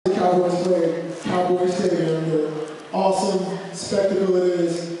Cowboys play at Cowboy Stadium, the awesome spectacle it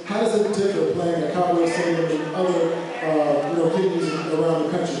is. How does it differ playing at Cowboy Stadium and other venues around the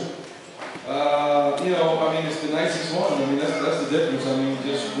country? I mean, it's the nicest one. I mean, that's the difference. I mean,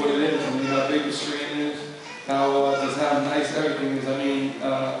 just what it is. I mean, how big the screen is, how nice everything is. I mean, I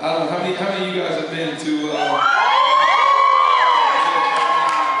don't know how many of you guys have been to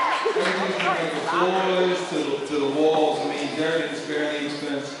everything from like the floors to the walls. I mean, everything's fairly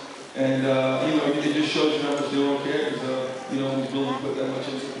expensive, and it just shows you how much they don't care because these buildings put that much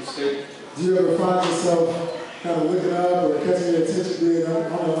into the state. Do you ever find yourself kind of looking up or catching your attention being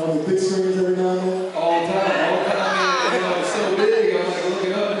on the big screens every now and then? All the time. I mean, it's so big, I'm like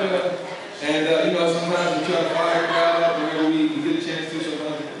looking up there. And, sometimes we try to fire a crowd up whenever we get a chance to,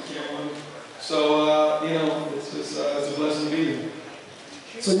 sometimes we can't win. So, it's a blessing to be here.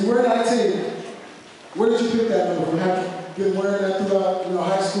 So you were 19. Where did you pick that number from? Have you been wearing that throughout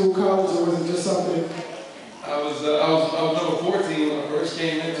high school, college, or was it just something? I was number 14 when I first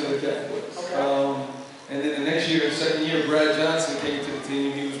came into the Cowboys. Okay. And then the next year, second year, Brad Johnson came to the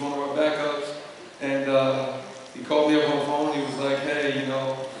team. He was one of our backups. And he called me up on the phone. He was like, hey, I didn't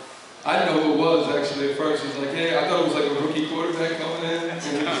know who it was actually at first. He was like, hey, I thought it was like a rookie quarterback coming in. And he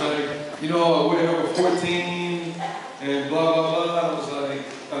was like, we're number 14 and blah, blah, blah. I was like,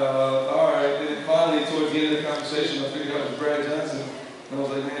 all right. And then finally, towards the end of the conversation, I figured out it was Brad Johnson. And I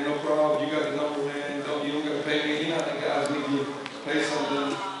was like, man, no problem. You got the number, man. You don't got to pay me. You're not the guys need you to pay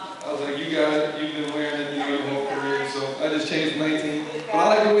something. I was like, you got it. You've been wearing it your whole career. So I just changed 19. But I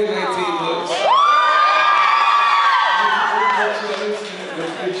like the way 19 looks.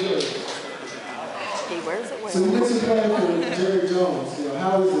 So you mentioned playing for Jerry Jones.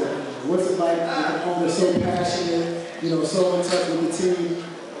 How is that? What's it like with an owner so passionate, so in touch with the team?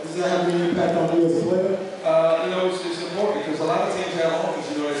 Does that have any impact on you as a player? It's important because a lot of teams have owners,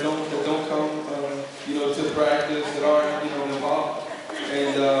 that don't come, to practice, that aren't, involved.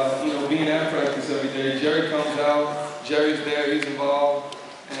 And, being at practice every day, Jerry comes out, Jerry's there, he's involved.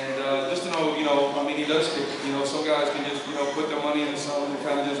 And just to know, he does kick. Some guys can just, put their money into something and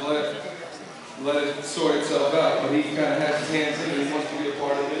kind of just let it sort itself out. But he kind of has his hands in it, he wants to be a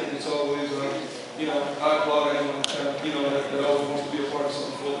part of it. And it's always, I applaud anyone, that always wants to be a part of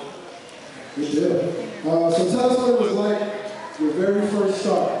something cool. Good deal. So tell us what it was like your very first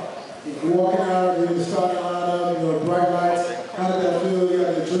start. You're walking out, you're in the starting lineup, bright lights. How did that feel? You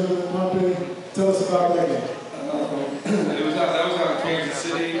got the adrenaline pumping. Tell us about that game. That was out in Kansas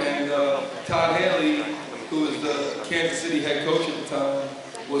City, and Todd Haley, who was the Kansas City head coach at the time,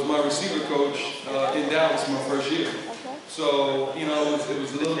 was my receiver coach in Dallas my first year. So, it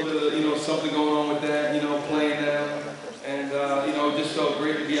was a little bit of, something going on with that, playing that. And, it just felt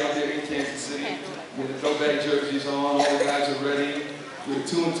great to be out there in Kansas City with the throwback jerseys on, all the guys are ready. We were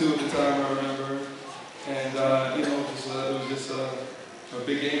 2-2 at the time, I remember. And, it was just a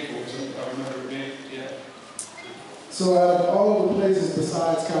big game for us. I remember it being, yeah. So out of all of the places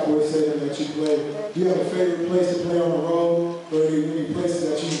besides Cowboy Stadium that you play, do you have a favorite place to play on the road? Or any places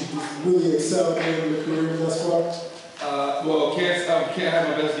that you really excelled in your career thus far? I can't have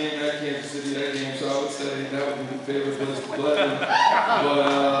my best game at Kansas City that game, so I would say that would be my favorite place to play.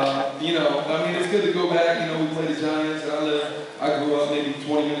 But, it's good to go back. We play the Giants. I grew up maybe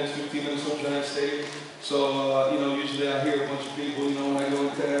 20 minutes, 15 minutes from Giant Stadium. So, usually I hear a bunch of people, when I go in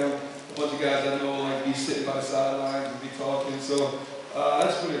town, a bunch of guys I know be sitting by the sidelines and be talking. So,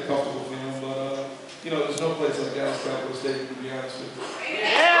 that's pretty comfortable feeling. But, there's no place like Dallas Cowboy Stadium, to be honest with you.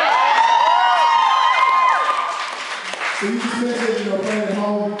 Yeah. So you just mentioned, playing at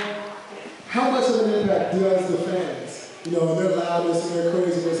home. How much of an impact does the fans, their loudness and their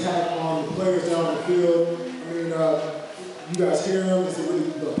craziness have on the players down the field? You guys hear them? Does it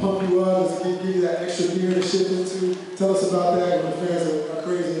really pump you up? Does it give you that extra gear to shift into? Tell us about that when the fans are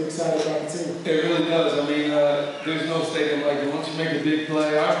crazy and excited about the team. It really does. There's no stadium like it. Once you make a big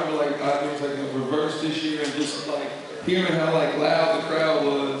play, I remember there was a reverse this year and just hearing how loud the crowd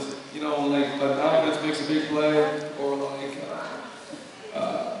was. When an offense makes a big play, or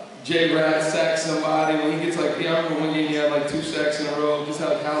J-Rat sacks somebody. When he gets I remember one game he had 2 sacks in a row. Just how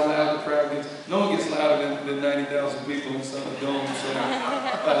loud the crowd gets. No one gets louder than 90,000 people inside the dome. So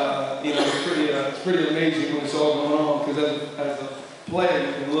it's pretty amazing when it's all going on. Because as a player,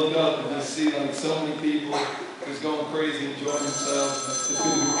 you can look up and just see so many people just going crazy, enjoying themselves. It's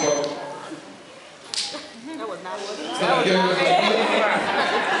good to be part of. That was not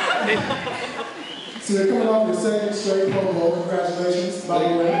So they're coming off your second straight Pro Bowl. Congratulations, by the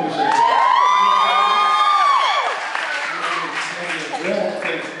way.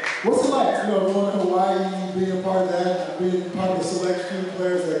 Yeah. What's it like, going to Hawaii, being part of that, being part of the select few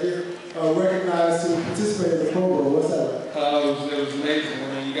players that get participate in the Pro Bowl. What's that like? It was amazing. I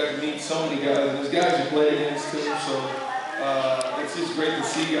mean, you got to meet so many guys, and there's guys you play against too. So it's just great to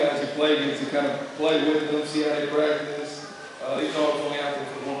see guys you play against, to kind of play with them, see how they practice. Even though I was only out there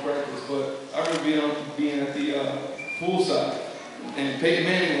for one practice, but I remember being at the poolside, and Peyton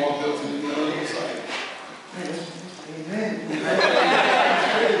Manning walked up to me, and he was like, "Man, this Peyton Manning."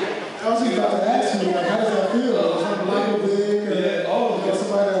 I was just about to ask you, like, how does that feel? Michael Vick,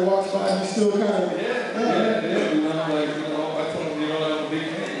 somebody that walks by and you still kind of... Yeah. You know, like, I told him, I'm a big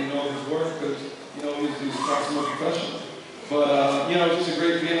fan, of his work, because, he's consummate professional. But, it's just a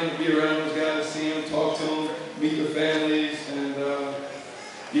great feeling to be around those guys, see them, talk to them, meet their families, and, and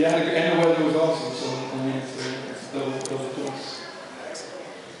the weather was awesome.